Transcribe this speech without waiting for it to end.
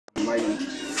not even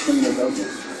 20 minutes open.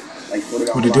 Like,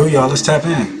 What it do, y'all? Let's tap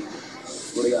in.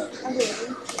 What do you got?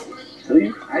 Do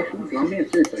you? Actually, I'm being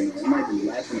serious right now. It might be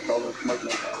last control and smoke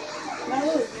like that. No,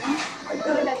 really, yeah. I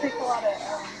feel like that takes a lot of,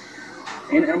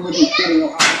 And I'm really sitting on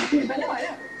options. but no, I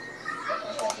know.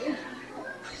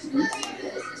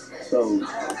 So,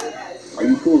 are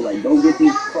you cool? Like, don't get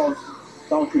these cross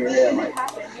thoughts in your head. Like,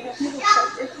 People's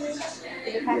trust issues,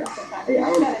 it just happens sometimes. hey, I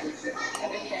don't know. Understand.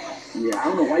 Yeah, I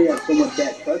don't know why you have so much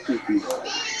bad trust issues.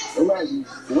 Don't let your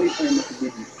boyfriend must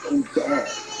get you so bad.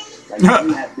 Like,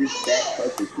 you have this bad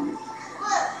trust issue.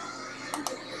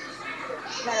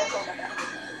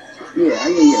 Yeah.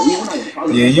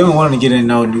 Yeah, you don't want to get in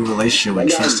no new relationship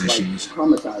with trust issues.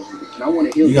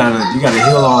 You gotta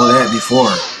heal all of that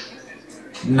before.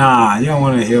 Nah, you don't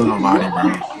want to heal nobody,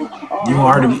 bro. You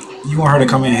want her to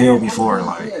come in and heal before,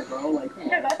 like.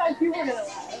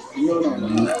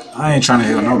 I ain't trying to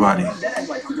heal nobody.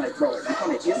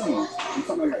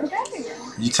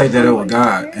 You take that up with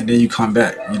God, and then you come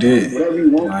back. You did,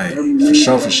 like,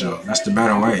 for sure. That's the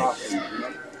better way.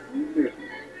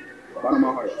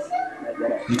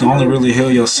 You can only really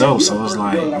heal yourself, so it's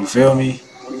like, you feel me?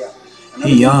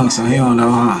 He young, so he don't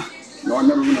know, huh?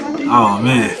 Oh,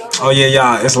 man. Oh, yeah,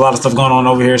 y'all. There's a lot of stuff going on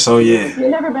over here, so yeah. You've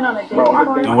never been on a date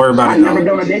before? Don't worry about it, I've never been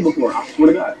on a date before. I swear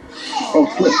to God. Oh,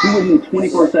 Slip, you with me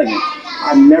 24 seconds.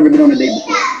 I've never been on a date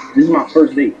before. This is my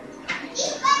first date.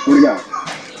 Swear to God.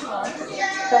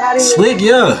 So how do you... Slick,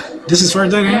 yeah. This is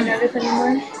first date, You're not ain't it? nervous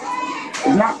anymore?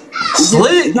 It's not...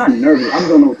 Slick? It's not nervous. I just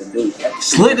don't know what to do.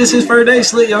 Slick, this is his first date,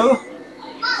 Slick, y'all.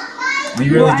 When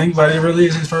you really think about it, it really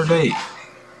is his first date.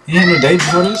 He had no date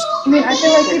before this? I mean, I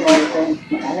feel like people...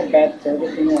 I have bad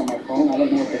service in on my phone. I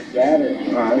don't know if it's bad or...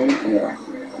 Yeah.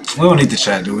 We don't need to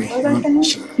chat, do we? What was I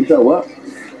saying? You said what?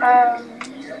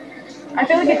 I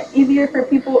feel like it's easier for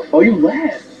people... Oh, you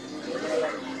laughed.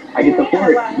 I get the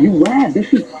point. You laughed.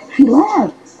 She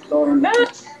laughed. No,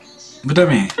 What that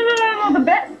mean? the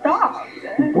bet stopped.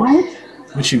 What?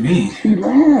 What you mean? She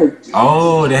laughed.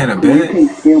 Oh, they had a You bet?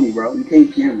 can't scare me, bro. You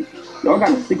can't scare me. Y'all got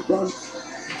a $6?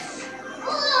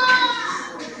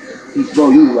 Bro,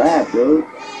 you laughed, bro.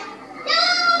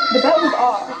 The bet was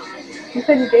off. You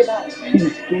said you gave up.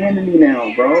 She's scamming me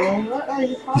now, bro. What are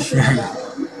you talking about?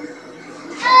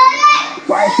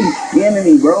 Why is she scamming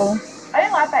me, bro? I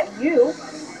didn't laugh at you.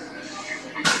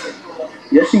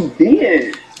 Yes, she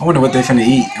did. I wonder what they finna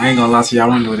eat. I ain't gonna lie to you. I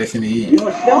wonder what they finna eat. The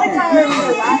only time I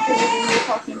remember laughing was when you were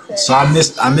talking to... So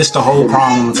I missed the whole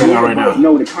prom. I'm gonna tell y'all right now.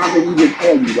 No, the comment you just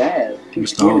had, you laughed.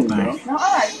 Missed the whole thing. No,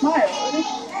 alright, smile.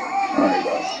 Alright,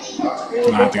 bro.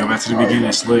 I have to go back to the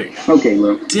beginning, Slick. Okay,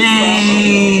 look.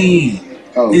 Dang!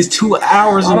 Oh. It's 2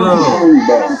 hours ago. No.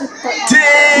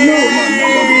 Dang!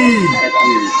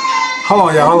 Hold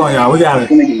on, y'all. We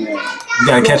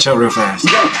gotta catch up real fast.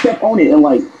 You gotta step on it and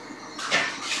like.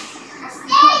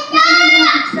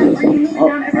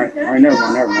 Alright, never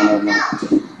mind.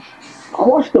 I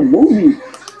watched the movie.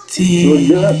 It was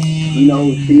good. You know,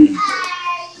 see.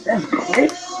 That's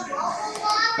great.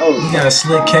 We got a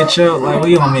Slick catch up. Like,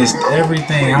 we gonna miss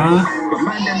everything, huh?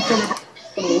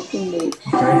 Okay.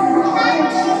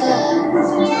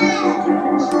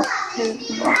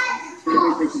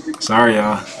 Sorry,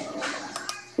 y'all.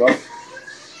 Well,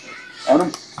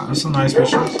 Adam? That's some nice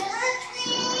pictures.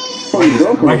 For your I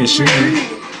girlfriend? can shoot you.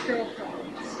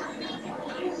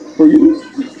 For you?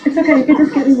 It's okay, you can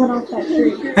just get me one off that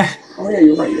tree. Oh yeah,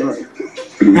 you're right.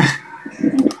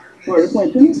 Where, they're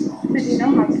playing tennis? Did you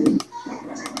know how to?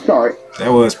 Sorry.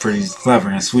 That was pretty clever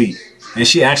and sweet. And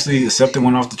she actually accepted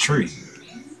one off the tree.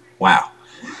 Wow.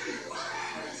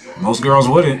 Most girls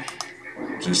wouldn't.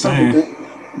 Just saying.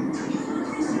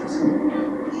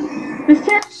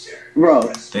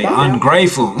 Bro. They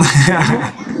ungrateful.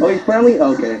 Oh, he's friendly?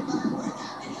 Okay.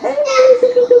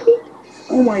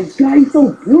 Oh my god, he's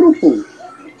so beautiful.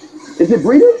 Is it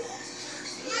breathing?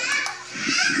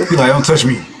 He's like, don't touch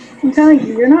me. I'm telling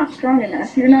you, you're not strong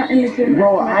enough. You're not in the gym.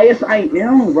 Bro, yes, I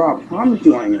am, bro. I promise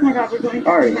you I am. Oh my god, we're going to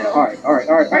Alright. Are you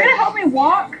gonna help me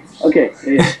walk? Okay,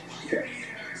 yeah. Okay.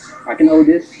 I can hold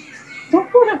this. Don't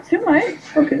pull it up too much.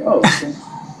 Okay, okay.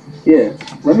 Yeah,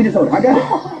 let me just hold it. I got it.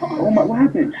 Oh my, what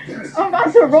happened? I'm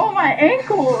about to roll my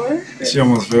ankles. She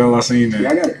almost fell. I seen that. Yeah,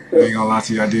 I got it. I ain't gonna lie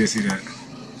to you. I did see that.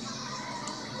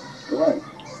 What?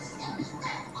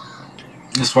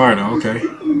 It's fire though. Okay.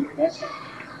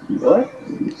 What?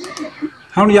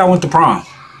 How many of y'all went to prom?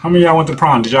 How many of y'all went to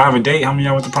prom? Did y'all have a date? How many of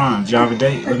y'all went to prom? Did y'all have a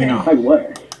date? Let me know. Like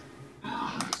what?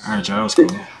 Alright, y'all. That was cool.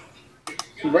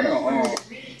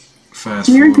 Fast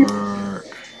forward.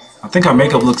 I think our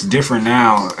makeup looks different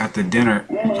now at the dinner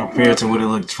compared to what it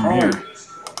looked from here.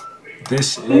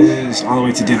 This is all the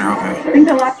way to dinner. Okay. I think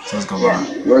the last. So let's go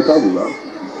live. We're a couple, bro.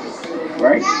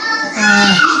 Right?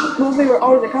 When we were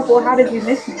always a couple, how did you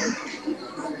miss me?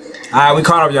 Alright, we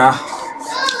caught up, y'all.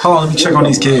 Hold on, let me check on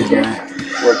these kids, man.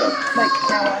 We're a couple. Like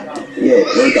now. Yeah,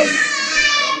 we're a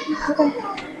couple.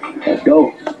 Let's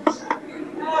go.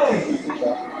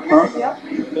 Huh? Yep.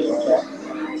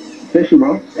 Official,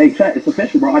 bro. Hey, chat, it's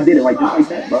official, bro. I did it like just like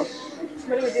that, bro.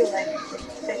 What do we do? Like,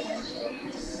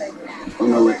 You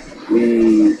know what?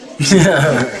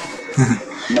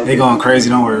 They going crazy,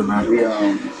 don't worry about it. We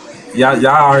Y'all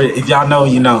already, if y'all know,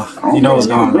 you know what's going We don't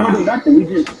do on. nothing. We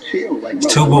just chill. Like, bro,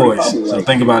 Two boys, so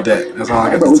think about that. That's all I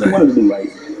got bro, to what you wanted to say. do, like?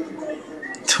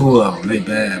 Two of them, they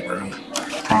bad, bro.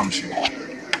 I promise you.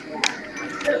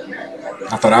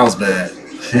 I thought I was bad.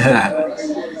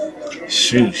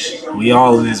 Shoosh. We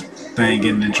all in this thing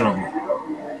getting in trouble.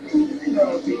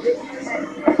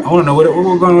 I want to know what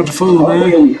we're going with the food, man.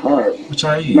 Yeah, we hug. What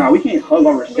y'all eat? Nah, we can't hug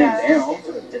while we're sitting down.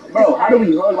 Bro, how do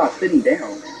we hug while sitting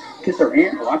down? Kiss her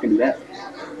hand? Oh, I can do that.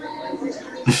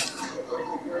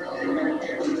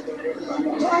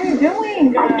 what are you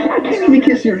doing? I can't even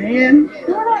kiss your hand.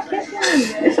 You're not kissing me.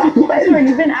 It's not what? Sorry,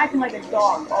 you've been acting like a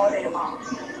dog all day long.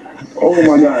 Oh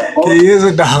my god. All He is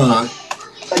a dog.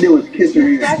 I did was kiss her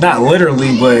hand. Not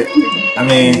literally, but I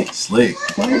mean, slick.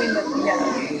 I mean,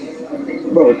 yeah.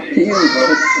 Bro, chill,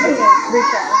 bro. Okay,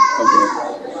 reach out. Okay.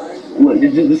 Look,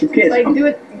 just a kiss. Like, do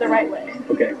it the right way.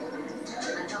 Okay.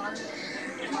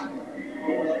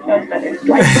 That was better.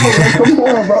 Like, come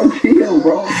on, bro. Chill,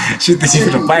 bro. She thinks she's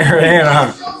gonna bite her hand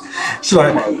off. She's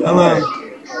like, hello.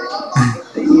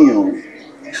 Damn.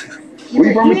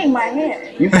 You're eating my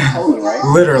hand. You from Poland, right?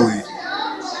 Literally.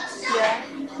 Yeah,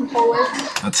 from Poland.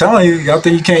 I'm telling you, y'all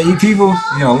think you can't eat people?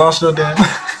 You know, lost your damn.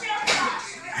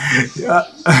 Yeah,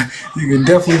 you can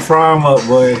definitely fry them up,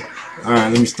 boy. All right,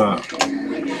 let me stop.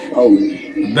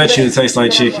 Holy. I bet you it tastes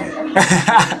like chicken. I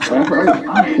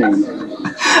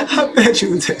bet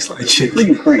you it tastes like chicken. Look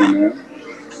at cream, man.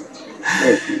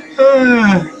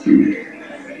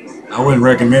 I wouldn't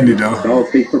recommend it though. Dog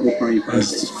face purple cream.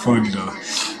 That's funny though.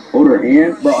 Hold her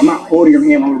hand, bro. I'm not holding your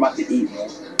hand when we're about to eat, bro.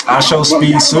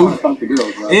 iShowSpeed soup. Fuck the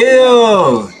girls, bro.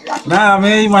 Ew. Nah,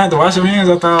 man, you might have to wash your hands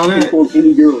after all You that. pull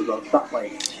any girls, bro. Stop,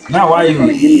 like. Not while you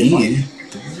eating.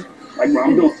 Like, bro,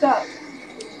 I'm doing. Stop.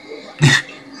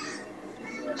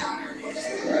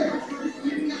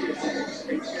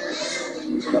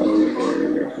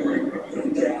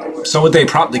 So would they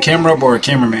prop the camera up or a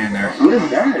cameraman there? What is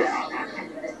that?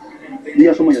 You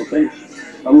got something on your face.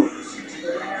 Oh.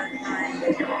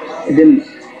 It didn't.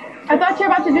 I thought you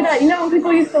were about to do that. You know when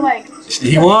people used to like.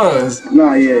 He was.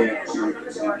 Nah, yeah.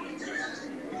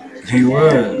 He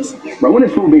was. Bro, when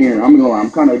is food being here? I'm gonna lie.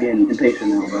 I'm kind of getting impatient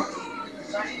now, bro.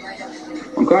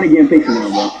 I'm kind of getting impatient now,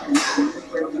 bro.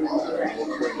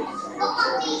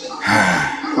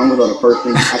 Tom was on the first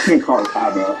thing. I can't call it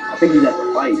Kai, bro. I think he's at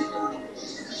the fight.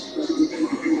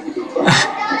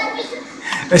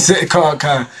 They said call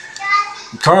Kai.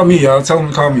 Call me, y'all. Tell him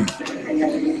to call me.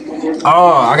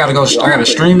 Oh, I gotta go. I gotta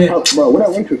stream it. Bro, what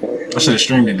that waitress for? I should have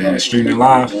streamed it then. Streamed it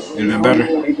live. It'd have been better.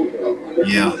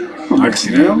 Yeah, I can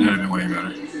see that. That'd have been way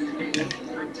better.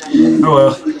 Oh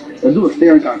well. Let's do a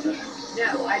staring contest.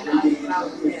 Alright,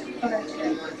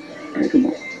 come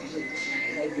on.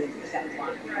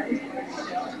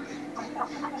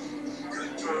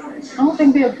 I don't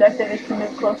think the objective is to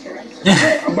move closer.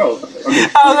 Bro, okay.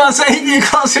 I was gonna say he get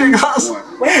closer and closer.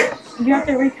 Wait, you have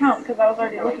to recount because I was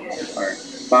already looking at it. Alright.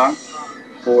 5,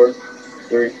 4,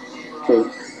 3, 2,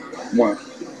 1.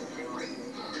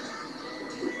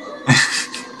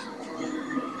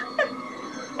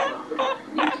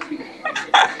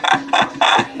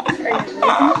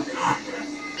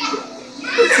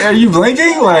 Are you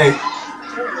blinking? Like,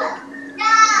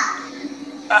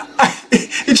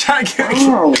 you trying to get me?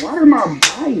 Bro, why are my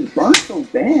bodies burnt so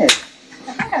bad?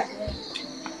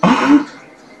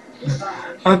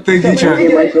 I think he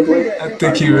trying. I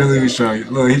think he really was trying.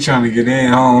 Look, he trying to get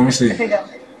in. Hold on, let me see. Okay, go.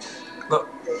 Look.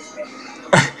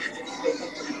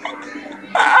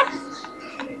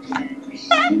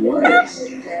 What?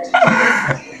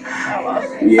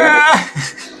 Yeah.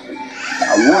 I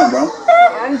won, bro.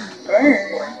 I'm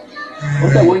burned.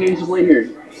 What's that one game you played here?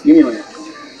 Give me a minute.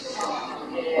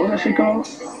 What's that shit called?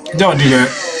 Don't do that.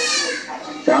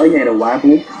 Sally had a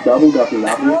wapple, double guppy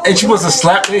wapple. Ain't you supposed to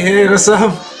slap their head or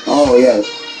something? Oh, yes.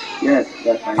 Yes,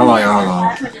 that's fine. Hold on, y'all. Hold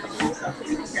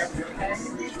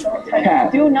on.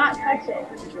 Cat, Do not touch it.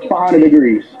 500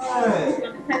 degrees.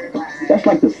 That's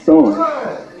like the sun.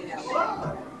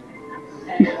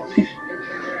 She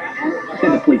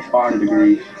said the plate's 500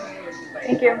 degrees.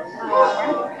 Thank you.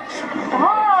 Stop.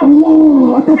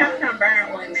 Oh, I thought,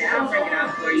 I'll bring it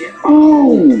out for you.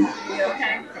 Oh! You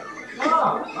okay?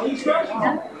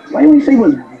 Why didn't you say it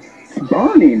was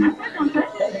burning?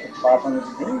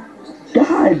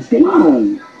 God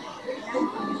damn!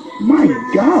 My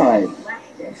God!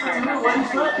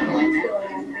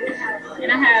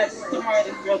 And I have some more of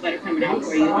this real butter coming out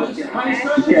for you. Okay?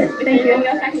 Okay. Is there anything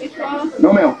else I can get you on?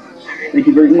 No, ma'am. Thank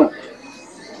you very much.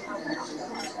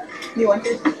 You want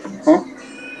this? Huh?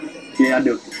 Yeah, I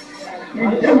do.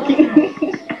 You're joking.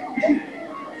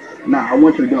 Nah, I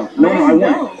want you to go. No, I want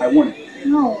it. I want it.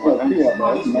 No.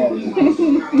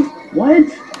 What?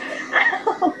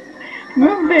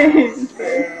 Move this.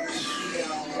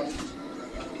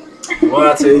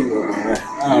 Well, I tell you what, man.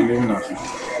 I don't even know.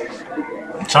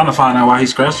 I'm trying to find out why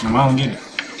he's scratching him. I don't get it.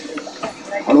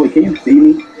 By the way, can you see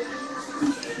me?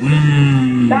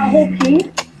 That whole piece?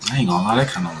 I ain't gonna lie, that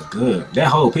kind of look good. That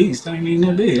whole piece, that ain't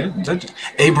even that big.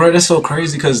 Hey, bro, that's so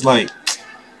crazy because, like,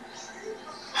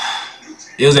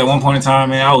 it was at one point in time,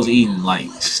 man, I was eating,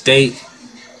 like, steak,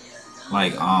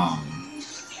 like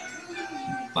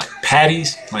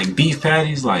patties, like beef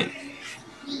patties, like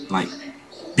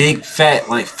big fat,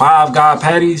 like 5 God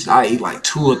patties. I eat like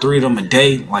 2 or 3 of them a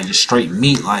day, like just straight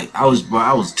meat. Like I was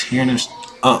tearing them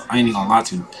up. I ain't even gonna lie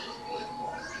to you.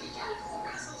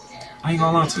 I ain't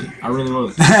gonna lie to you. I really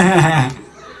was. That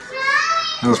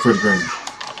was pretty crazy.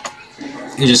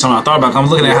 It's just something I thought about. I'm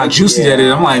looking at how juicy that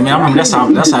is. I'm like, man, I remember that's how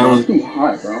it was. Too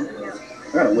hot, bro.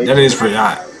 That is pretty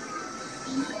hot.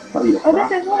 Oh, this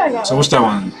is what I got. So what's that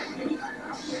one?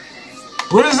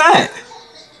 What is that?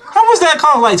 How much that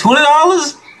cost? Like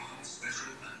 $20?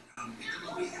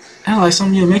 And like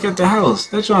something you make at the house.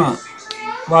 That's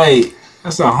like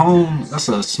that's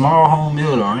a small home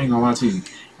meal though. I ain't gonna lie to you.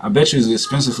 I bet you it's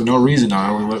expensive for no reason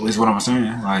though. Is what I'm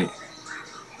saying. Like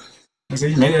I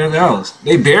said, you made it at the house.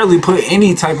 They barely put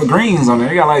any type of greens on there.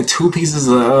 They got like 2 pieces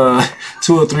of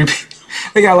 2 or 3.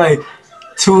 They got like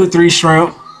 2 or 3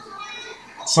 shrimp.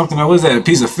 Something. What is that? A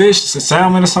piece of fish, some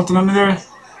salmon or something under there.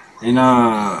 And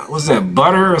what's that,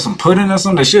 butter or some pudding or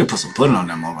something? They should put some pudding on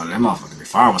that motherfucker. That motherfucker be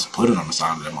fire with some pudding on the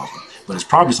side of that motherfucker. But it's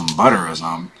probably some butter or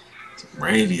something. Some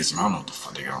gravy or something. I don't know what the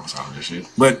fuck they got on the side of this shit.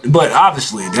 But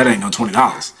obviously that ain't no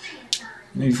 $20.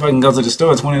 You fucking go to the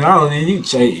store, $20, and you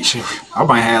say, I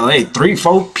might have like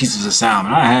 3-4 pieces of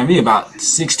salmon. I had me about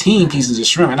 16 pieces of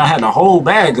shrimp, and I had a whole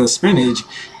bag of spinach.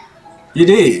 You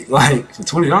did, like, for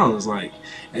 $20. Like,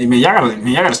 hey man,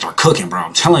 y'all gotta start cooking, bro.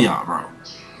 I'm telling y'all, bro.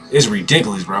 It's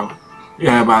ridiculous, bro. You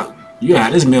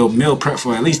had this meal prep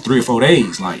for at least 3 or 4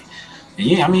 days, like. And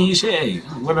yeah, I mean, you say, hey,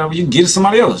 whatever, you can give it to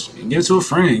somebody else. You can give it to a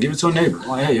friend, give it to a neighbor.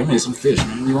 Like, hey, I made some fish,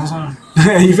 man. You want some?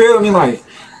 You feel me? Like,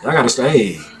 y'all gotta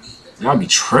stay. Y'all be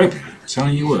tripping. I'm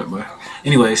telling you what, but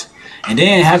anyways, and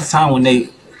then half the time when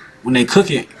they cook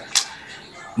it,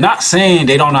 not saying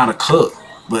they don't know how to cook,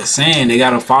 but saying they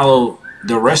gotta follow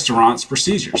the restaurant's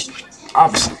procedures,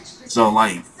 obviously. So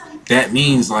like that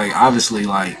means like obviously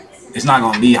like it's not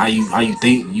gonna be how you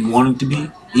think you want it to be,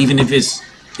 even if it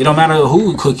don't matter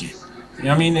who cook it. You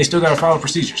know what I mean? They still gotta follow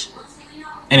procedures.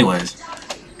 Anyways.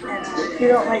 You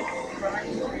don't like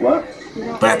what?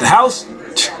 But at the house,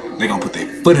 they gonna put their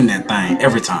foot in that thing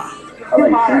every time. I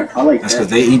like shrimp. I like That's because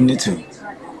they eating it too.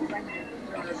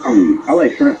 I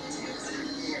like shrimp.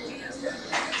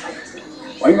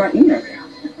 Why you not eating it?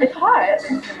 it's hot.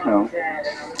 No.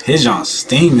 His John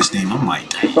steam. I'm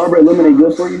like, Strawberry lemonade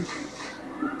good for you?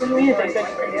 What do you mean it's good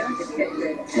for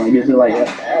you? Like, is it like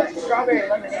that? Strawberry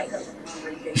lemonade.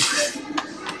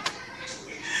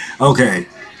 okay,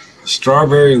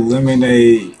 strawberry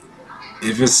lemonade.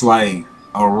 If it's like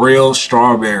a real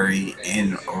strawberry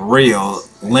and real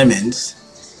lemons,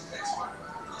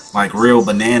 like real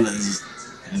bananas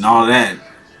and all that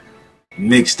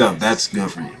mixed up, that's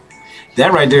good for you.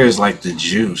 That right there is like the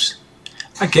juice.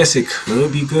 I guess it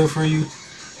could be good for you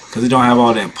because it don't have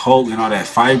all that pulp and all that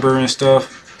fiber and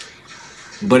stuff.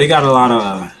 But it got a lot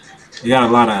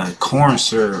of corn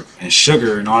syrup and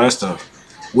sugar and all that stuff,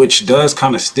 which does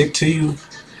kind of stick to you.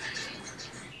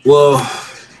 Well,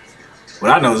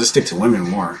 what I know is it stick to women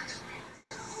more.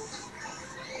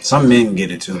 Some men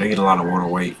get it too. They get a lot of water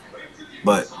weight,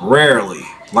 but rarely.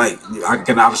 Like I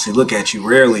can obviously look at you.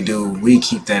 Rarely do we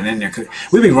keep that in there. 'Cause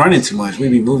we be running too much. We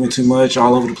be moving too much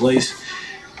all over the place.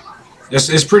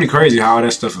 It's pretty crazy how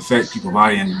that stuff affects people's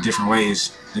body in different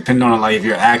ways, depending on like if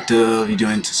you're active, you're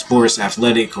doing sports,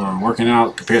 athletic, or working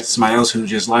out, compared to somebody else who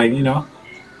just like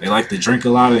they like to drink a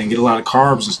lot and get a lot of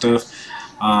carbs and stuff.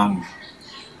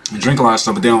 They drink a lot of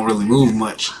stuff, but they don't really move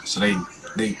much, so they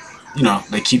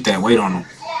keep that weight on them.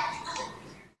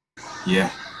 Yeah,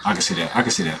 I can see that. I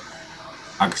can see that.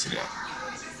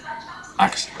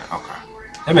 Okay,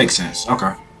 that makes sense.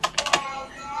 Okay.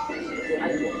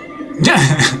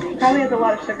 Probably has a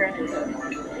lot of sugar in it too.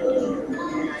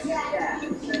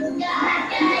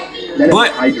 But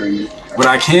what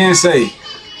I can say,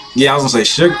 yeah, I was gonna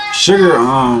say sugar.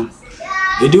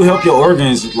 It do help your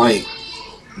organs like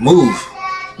move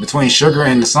between sugar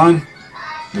and the sun,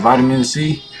 the vitamin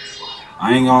C.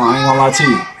 I ain't gonna lie to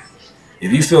you.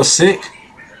 If you feel sick,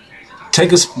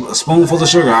 take a spoonful of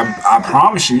sugar. I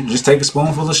promise you, just take a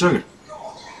spoonful of sugar.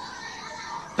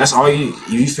 That's all you.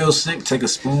 If you feel sick, take a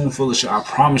spoonful of sugar. I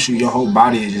promise you, your whole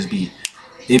body will just be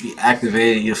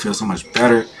activated. You'll feel so much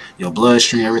better. Your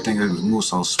bloodstream, everything will move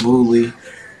so smoothly.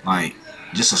 Like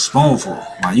just a spoonful.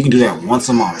 Like you can do that once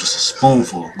a month. Just a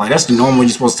spoonful. Like that's the normal you're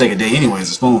supposed to take a day anyways.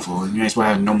 A spoonful. You ain't supposed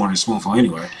to have no more than a spoonful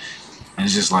anyway. And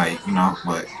it's just like, you know,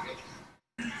 but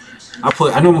I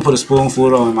know I'm gonna put a spoonful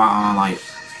though in my like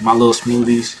my little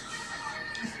smoothies.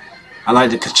 I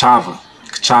like the cassava.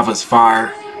 Cassava's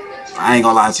fire. I ain't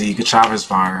gonna lie to you. Cassava's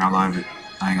fire. I love it.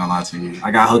 I ain't gonna lie to you.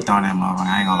 I got hooked on that motherfucker.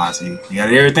 I ain't gonna lie to you. You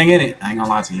got everything in it. I ain't gonna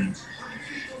lie to you.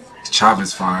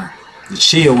 Cassava's fire. The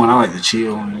chill one, I like the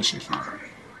chill one. That shit fire.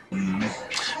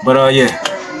 But yeah.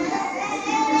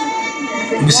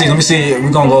 Let me see.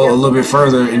 We're gonna go a little bit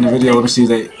further in the video. Let me see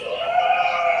that.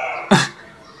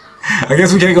 I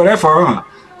guess we can't go that far, huh?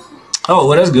 Oh,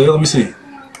 well, that's good. Let me see.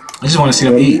 I just want to see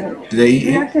them eat. Did they eat?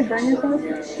 Did you actually burn yourself?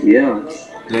 Yeah.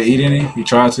 Did they eat any? You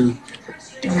tried to?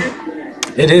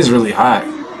 It is really hot.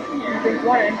 Drink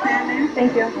water.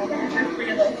 Thank you.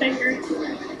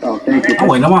 Oh, thank you. I'm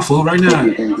waiting on my food right now.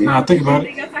 Nah, think about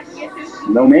it.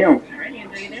 No, ma'am.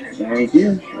 Thank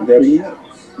you. Did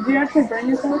you actually burn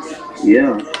yourself?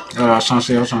 Yeah. I was trying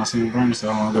to see him burn, so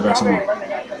I want to go back some more.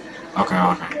 Okay.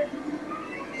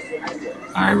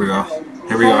 Alright, here we go.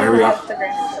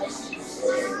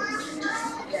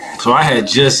 So I had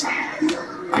just,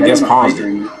 I guess, paused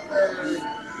it.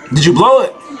 Did you blow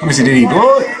it? Let me see, did he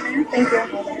blow it? Thank you.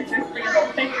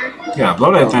 Yeah,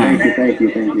 blow that thing. Thank you.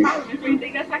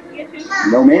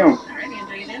 No, ma'am.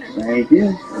 Thank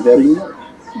you.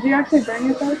 Did you actually burn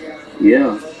yourself?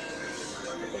 Yeah.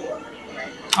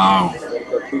 Oh.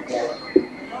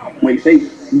 Wait,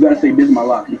 you gotta say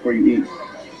Bismillah before you eat.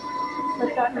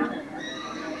 What's that mean?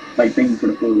 Like, thank you for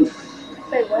the food.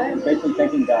 Say what?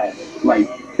 Thanking God. Like,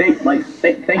 thank you for the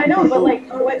food. I know, but like,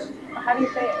 what? How do you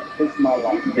say it?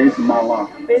 Bismillah. Bismillah.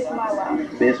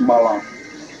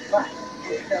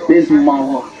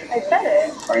 I said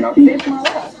it. Alright, now eat.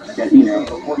 Bismillah. You gotta eat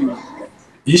now.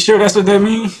 You sure that's what that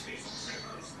means?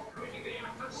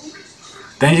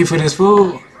 Thank you for this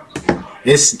food.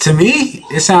 It's, to me,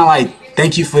 it sounds like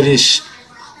thank you for this.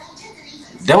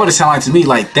 That would it sound like to me,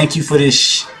 like thank you for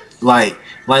this. Like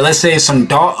let's say if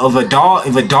if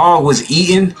a dog was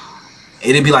eating,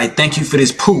 it'd be like thank you for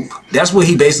this poop. That's what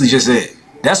he basically just said.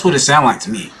 That's what it sounds like to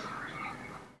me.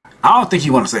 I don't think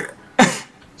you want to say that.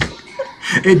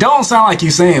 It don't sound like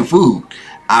you saying food.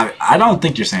 I don't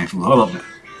think you're saying food. Hold up, man.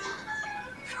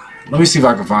 Let me see if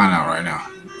I can find out right now.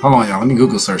 Hold on, y'all. Let me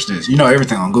Google search this. You know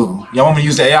everything on Google. Y'all want me to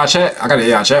use the AI chat? I got the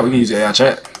AI chat. We can use the AI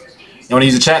chat. You want to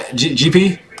use the chat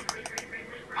GP?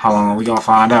 Hold on, we gonna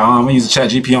find out. I'm gonna use the chat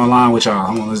GP online with y'all.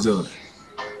 Hold on, let's do it.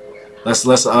 Let's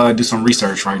do some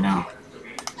research right now.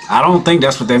 I don't think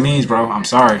that's what that means, bro. I'm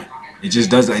sorry. It just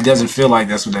doesn't. It doesn't feel like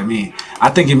that's what that means. I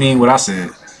think it means what I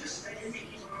said.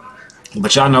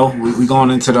 But y'all know we going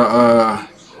into the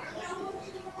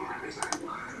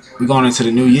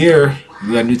new year.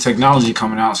 We got new technology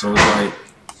coming out, so it's like,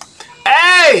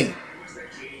 hey,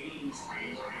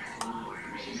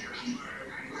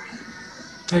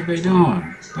 what they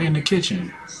doing? They in the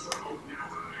kitchen.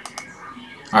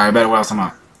 All right, better what I was talking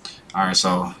about. All right,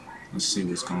 so let's see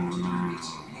what's going on.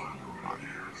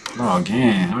 Log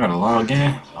in. I gotta log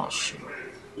in. Oh shit.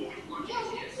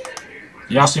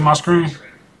 Y'all see my screen?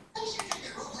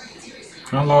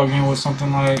 Can I log in with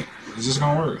something like? Is this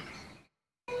gonna work?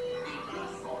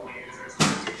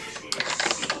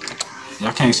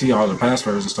 Y'all can't see all the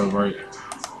passwords and stuff, right?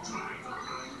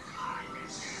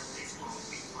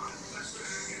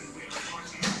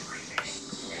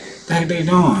 What the heck they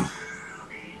doing? Oh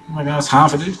my god, it's time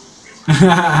for this.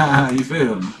 You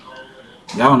feel me?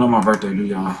 Y'all don't know my birthday, do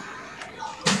y'all?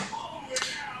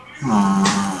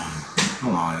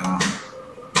 Hold on, y'all.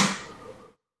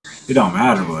 It don't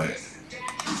matter, but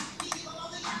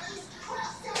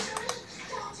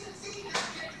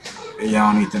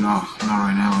y'all don't need to know. Not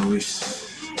right now, at least.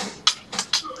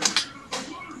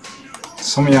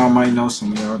 Some of y'all might know,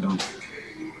 some of y'all don't.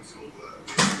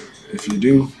 If you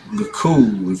do, you're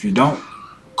cool. If you don't,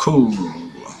 cool. You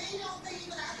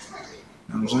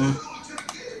know what I'm saying?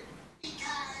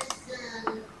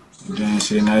 And then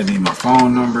shit, now they need my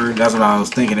phone number. That's what I was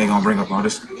thinking. They gonna bring up all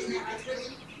this.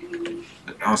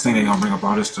 I was thinking they're gonna bring up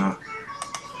all this stuff.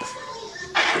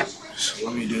 So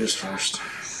let me do this first.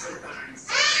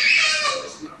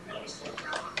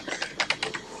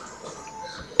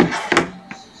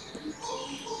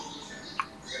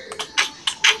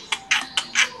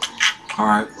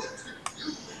 Alright.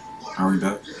 Are we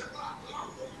back?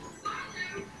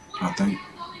 I think.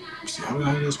 Let's see, how did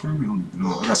I have this screen? I don't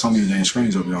know. I got so many dang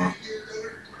screens up, y'all. I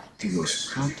think it was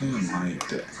something like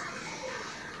that.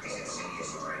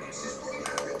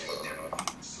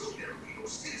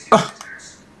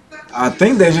 I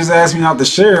think they just asked me not to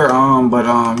share,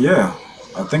 yeah.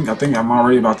 I think I'm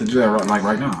already about to do that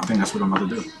right now. I think that's what I'm about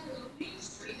to do.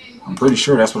 I'm pretty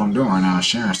sure that's what I'm doing right now,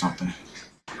 sharing something.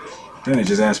 Then they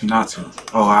just asked me not to.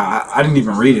 Oh, I didn't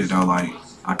even read it though. Like,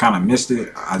 I kind of missed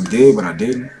it. I did, but I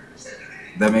didn't.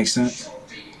 That makes sense.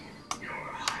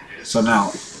 So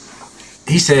now,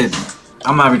 he said,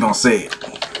 I'm not even gonna say it.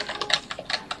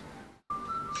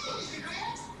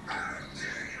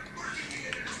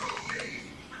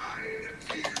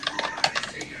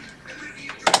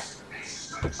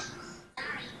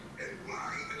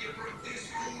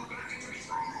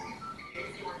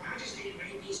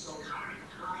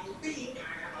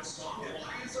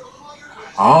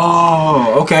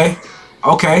 Oh, okay.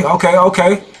 Okay,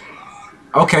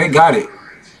 got it.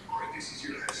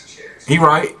 He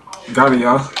right. Got it,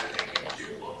 y'all.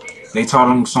 They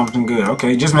taught him something good.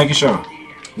 Okay, just making sure.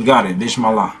 We got it.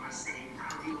 Bismillah.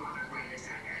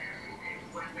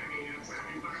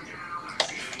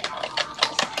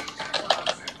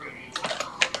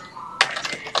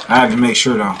 I have to make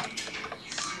sure though.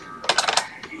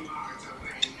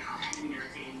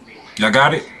 Y'all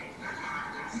got it?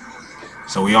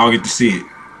 So we all get to see it.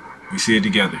 We see it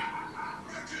together.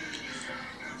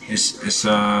 It's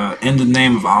in the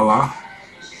name of Allah.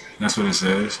 That's what it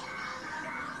says.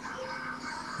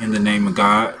 In the name of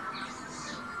God.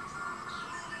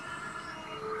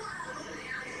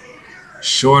 It's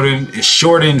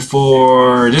shortened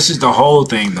for, this is the whole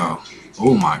thing though.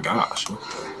 Oh my gosh.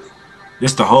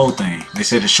 This the whole thing. They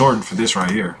said it's shortened for this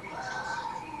right here.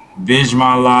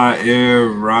 Bismillah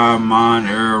Rahman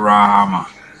Rahman.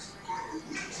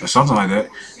 Or something like that.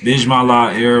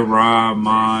 Bismillah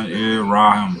Rahman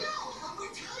Rahim.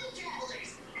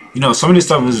 You know, some of this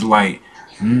stuff is like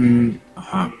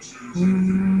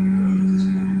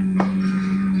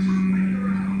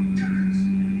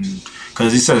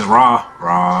because he says Ra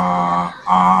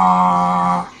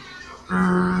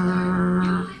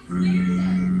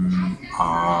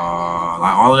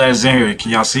like all of that is in here.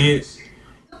 Can y'all see it?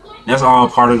 That's all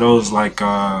part of those, like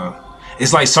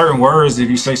it's like certain words, if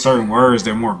you say certain words,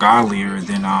 they're more godlier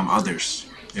than others,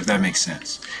 if that makes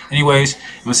sense. Anyways,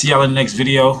 I'm gonna see y'all in the next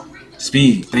video.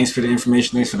 Speed, thanks for the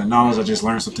information, thanks for the knowledge. I just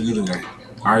learned something new today.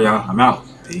 Alright y'all, I'm out.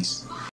 Peace.